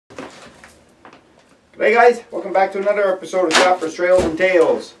Hey guys, welcome back to another episode of Trapper's Trails and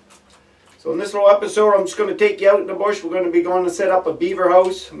Tales. So in this little episode I'm just going to take you out in the bush. We're going to be going to set up a beaver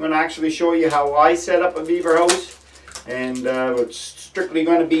house. I'm going to actually show you how I set up a beaver house. And we're strictly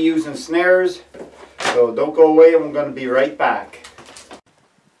going to be using snares. So don't go away, I'm going to be right back.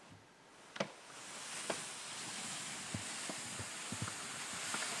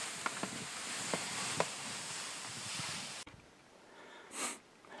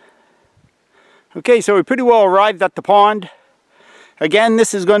 Okay, so we pretty well arrived at the pond. Again,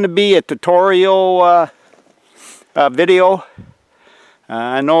 this is going to be a tutorial video.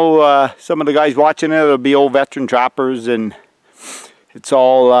 I know some of the guys watching it will be old veteran trappers, and it's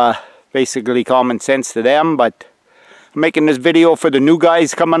all basically common sense to them. But I'm making this video for the new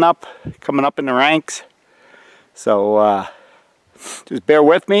guys coming up in the ranks. So just bear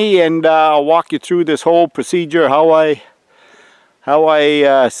with me, and I'll walk you through this whole procedure, how I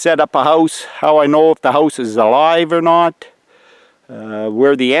set up a house, how I know if the house is alive or not,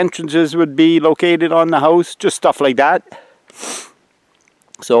 where the entrances would be located on the house, just stuff like that.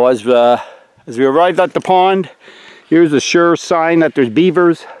 So as we arrived at the pond, here's a sure sign that there's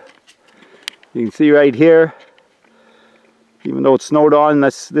beavers. You can see right here, even though it snowed on,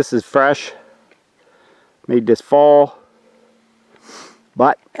 this is fresh, made this fall.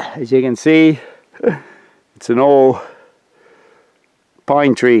 But as you can see, it's an old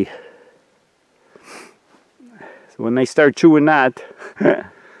pine tree. So when they start chewing that,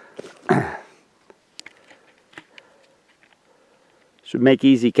 should make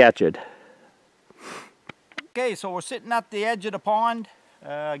easy catch it. Okay, so we're sitting at the edge of the pond.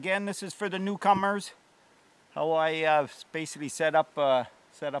 Again, this is for the newcomers. How I basically set up a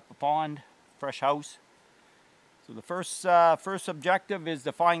pond, fresh house. So the first objective is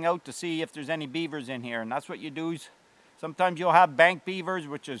to find out to see if there's any beavers in here, and that's what you do. Sometimes you'll have bank beavers,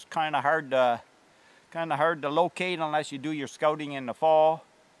 which is kind of hard to locate unless you do your scouting in the fall.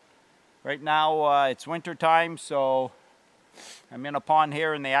 Right now it's winter time, so I'm in a pond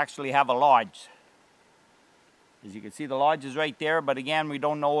here, and they actually have a lodge. As you can see, the lodge is right there, but again, we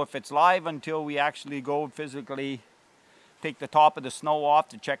don't know if it's live until we actually go physically take the top of the snow off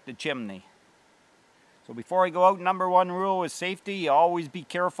to check the chimney. So before I go out, number one rule is safety. You always be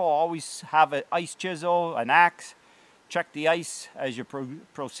careful, always have an ice chisel, an axe. Check the ice as you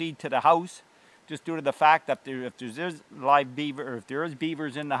proceed to the house, just due to the fact that if there is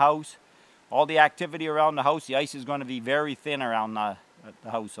beavers in the house, all the activity around the house, the ice is going to be very thin around the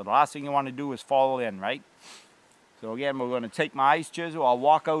house. So the last thing you want to do is fall in, right? So again, we're going to take my ice chisel. I'll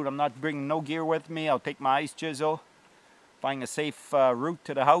walk out. I'm not bringing no gear with me. I'll take my ice chisel, find a safe route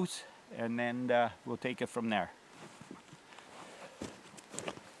to the house, and then we'll take it from there.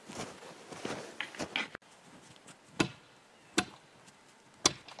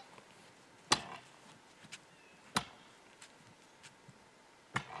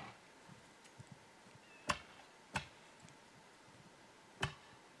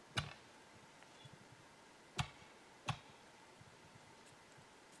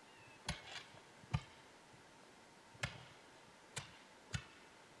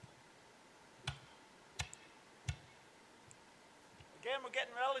 Again, we're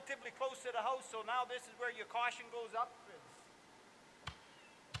getting relatively close to the house, so now this is where your caution goes up.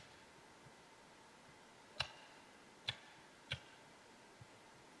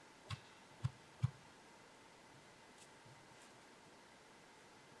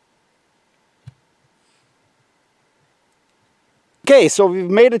 Okay, so we've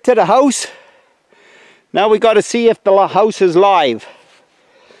made it to the house. Now we got to see if the house is live.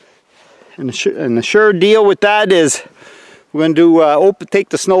 And the sure deal with that is we're going to take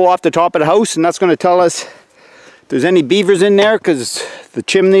the snow off the top of the house, and that's going to tell us if there's any beavers in there, because the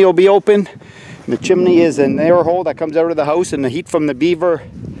chimney will be open. And the chimney is an air hole that comes out of the house, and the heat from the beaver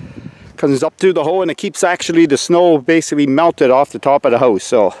comes up through the hole, and it keeps actually the snow basically melted off the top of the house.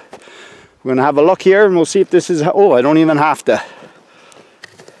 So we're going to have a look here, and we'll see if this is, oh, I don't even have to.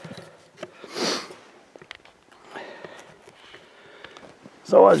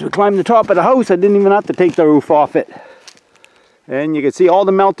 So as we climb the top of the house, I didn't even have to take the roof off it. And you can see all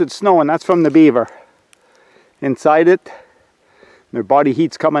the melted snow, and that's from the beaver. Inside it, their body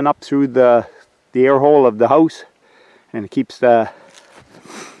heat's coming up through the air hole of the house, and it keeps the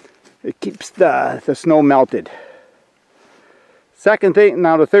snow melted. Second thing,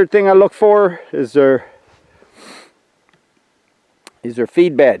 now the third thing I look for is their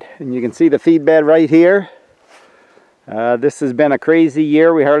feed bed, and you can see the feed bed right here. This has been a crazy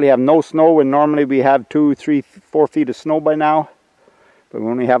year. We hardly have no snow, and normally we have 2, 3, 4 feet of snow by now. But we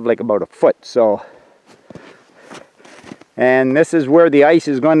only have like about a foot, so. And this is where the ice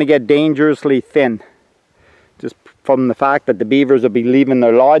is going to get dangerously thin. from the fact that the beavers will be leaving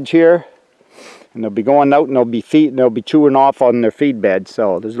their lodge here, and they'll be going out and they'll be chewing off on their feed bed.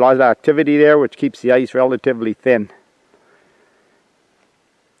 So there's a lot of activity there, which keeps the ice relatively thin.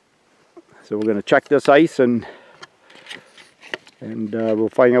 So we're going to check this ice, and we'll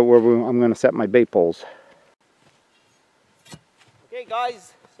find out where I'm going to set my bait poles. Okay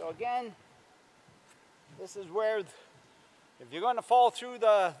guys, so again, this is where, if you're going to fall through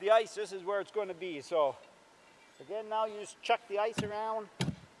the ice, this is where it's going to be. So again, now you just chuck the ice around.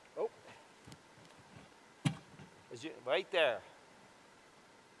 Oh, right there.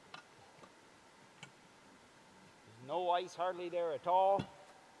 There's no ice hardly there at all.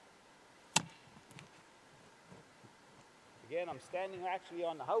 Again, I'm standing actually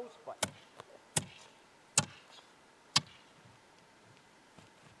on the house, but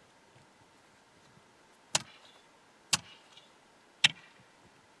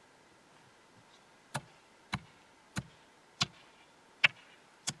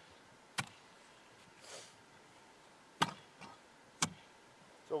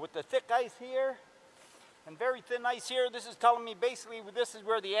so with the thick ice here and very thin ice here, this is telling me basically this is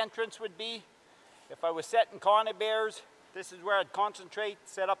where the entrance would be. If I was setting conibears, this is where I'd concentrate,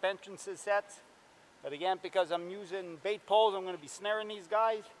 set up entrances sets. But again, because I'm using bait poles, I'm going to be snaring these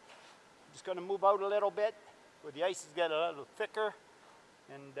guys. I'm just going to move out a little bit where the ice is getting a little thicker.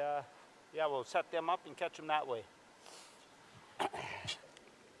 And yeah, we'll set them up and catch them that way.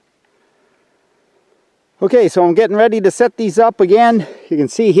 Okay, so I'm getting ready to set these up again. You can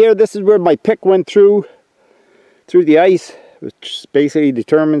see here, this is where my pick went through the ice, which basically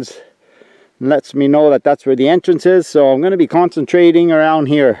determines and lets me know that that's where the entrance is. So I'm going to be concentrating around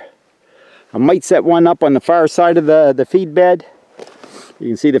here. I might set one up on the far side of the feed bed. You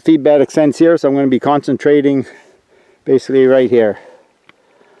can see the feed bed extends here, so I'm going to be concentrating basically right here.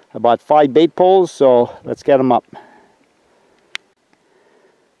 I bought 5 bait poles, so let's get them up.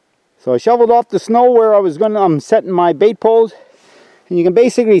 So I shoveled off the snow where I'm setting my bait poles, and you can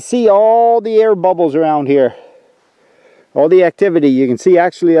basically see all the air bubbles around here. All the activity. You can see,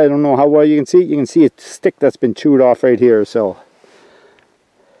 actually, I don't know how well you can see it. You can see a stick that's been chewed off right here. So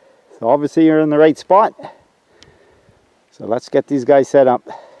obviously you're in the right spot. So let's get these guys set up.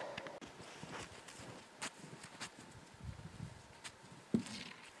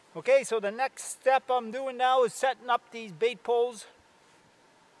 Okay, so the next step I'm doing now is setting up these bait poles,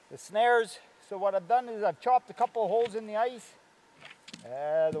 the snares. So what I've done is I've chopped a couple of holes in the ice.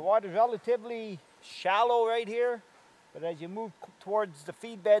 The water's relatively shallow right here, but as you move towards the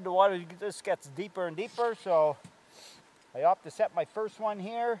feed bed, the water just gets deeper and deeper. So I opt to set my first one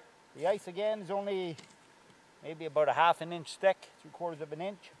here. The ice again is only maybe about a ½ an inch thick, 3/4 of an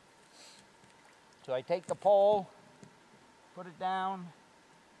inch. So I take the pole, put it down,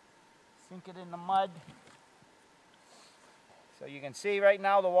 sink it in the mud. So you can see right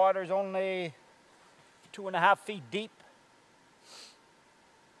now the water is only 2.5 feet deep.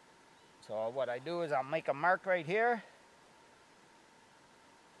 So what I do is I'll make a mark right here.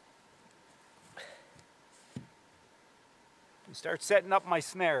 And start setting up my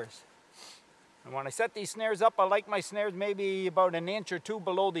snares. And when I set these snares up, I like my snares maybe about 1 inch or 2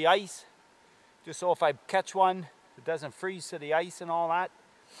 below the ice. Just so if I catch one, it doesn't freeze to the ice and all that.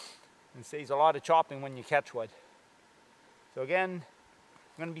 And saves a lot of chopping when you catch one. So again,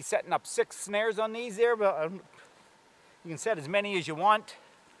 I'm going to be setting up 6 snares on these there, but you can set as many as you want.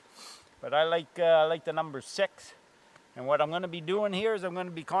 But I like the number 6. And what I'm going to be doing here is I'm going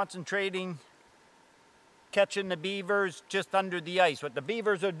to be concentrating catching the beavers just under the ice. What the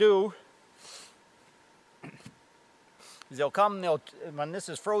beavers will do is they'll come, when this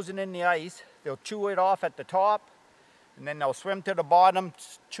is frozen in the ice, they'll chew it off at the top, and then they'll swim to the bottom,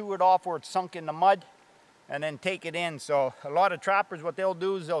 chew it off where it's sunk in the mud, and then take it in. So a lot of trappers, what they'll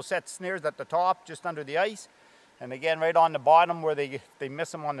do is they'll set snares at the top just under the ice, and again right on the bottom where they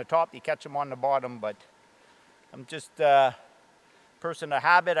miss them on the top, you catch them on the bottom. But I'm just a person of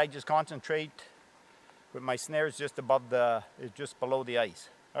habit. I just concentrate with my snares just below the ice.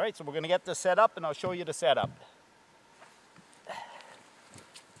 All right, so we're going to get this set up, and I'll show you the setup.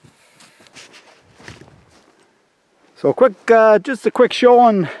 So just a quick show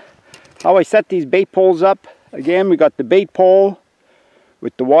on how I set these bait poles up. Again, we got the bait pole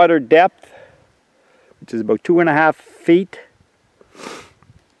with the water depth, which is about 2.5 feet.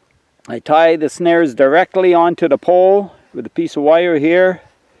 I tie the snares directly onto the pole with a piece of wire here,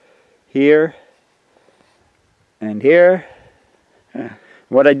 here, and here.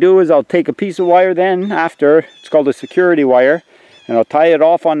 What I do is I'll take a piece of wire then after, it's called a security wire, and I'll tie it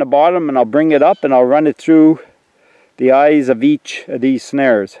off on the bottom, and I'll bring it up and I'll run it through the eyes of each of these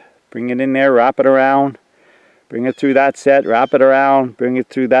snares. Bring it in there, wrap it around, bring it through that set, wrap it around, bring it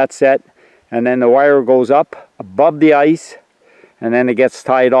through that set, and then the wire goes up above the ice, and then it gets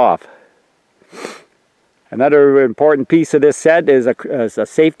tied off. Another important piece of this set is a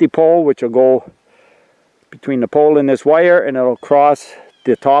safety pole, which will go between the pole and this wire, and it'll cross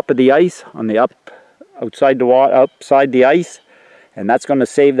the top of the ice on the outside the ice, and that's going to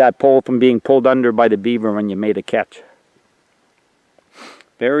save that pole from being pulled under by the beaver when you made a catch.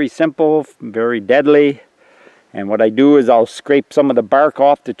 Very simple, very deadly. And what I do is I'll scrape some of the bark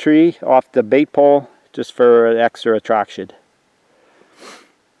off the tree, off the bait pole, just for extra attraction.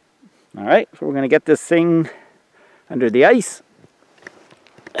 Alright, so we're going to get this thing under the ice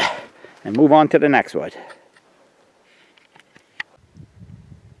and move on to the next one.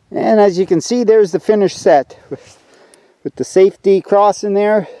 And as you can see, there's the finished set with the safety cross in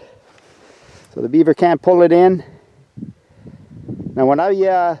there, so the beaver can't pull it in. Now when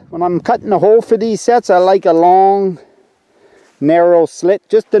I'm cutting a hole for these sets, I like a long, narrow slit,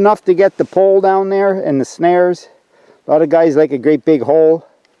 just enough to get the pole down there and the snares. A lot of guys like a great big hole.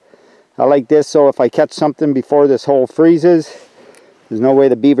 I like this, so if I catch something before this hole freezes, there's no way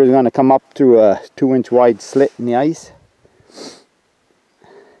the beaver is going to come up through a 2-inch wide slit in the ice.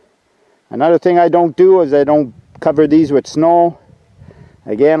 Another thing I don't do is I don't cover these with snow.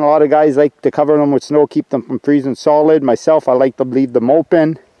 Again, a lot of guys like to cover them with snow, keep them from freezing solid. Myself, I like to leave them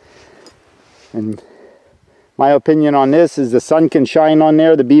open. And my opinion on this is the sun can shine on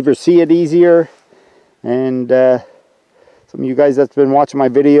there, the beavers see it easier. And some of you guys that's been watching my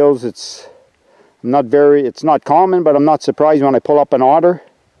videos, it's not common, but I'm not surprised when I pull up an otter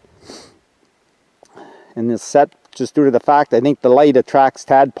in this set, just due to the fact I think the light attracts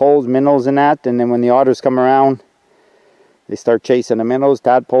tadpoles, minnows and that, and then when the otters come around, they start chasing the minnows,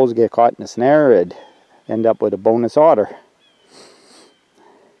 tadpoles get caught in the snare, and end up with a bonus otter.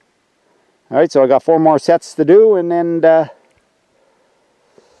 Alright, so I got 4 more sets to do, and then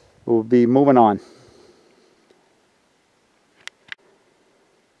we'll be moving on.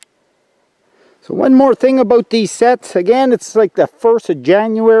 So one more thing about these sets, again, it's like the 1st of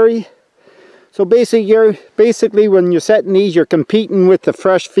January. So basically when you're setting these, you're competing with the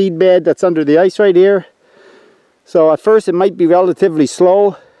fresh feed bed that's under the ice right here. So at first it might be relatively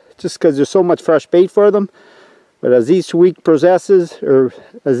slow, just because there's so much fresh bait for them. But as each week progresses,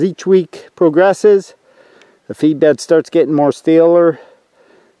 the feed bed starts getting more staler,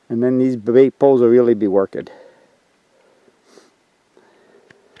 and then these bait poles will really be working.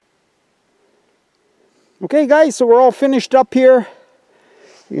 Okay guys, so we're all finished up here.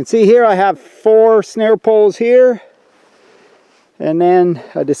 You can see here I have 4 snare poles here, and then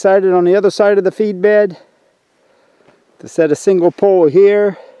I decided on the other side of the feed bed to set a single pole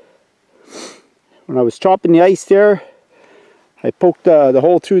here. When I was chopping the ice there, I poked the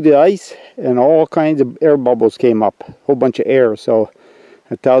hole through the ice, and all kinds of air bubbles came up, a whole bunch of air, so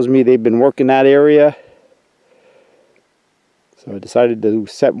that tells me they've been working that area. So I decided to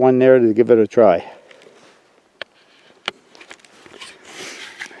set one there to give it a try.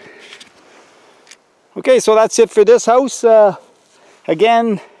 Okay, so that's it for this house.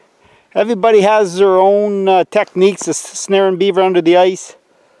 Again, everybody has their own techniques of snaring beaver under the ice.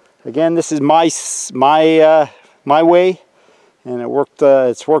 Again, this is my way, and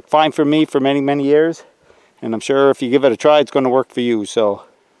it's worked fine for me for many years. And I'm sure if you give it a try, it's going to work for you. So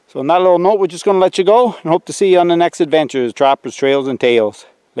on that little note, we're just going to let you go, and hope to see you on the next adventures, Trappers, Trails, and Tales.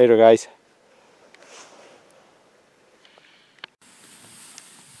 Later, guys.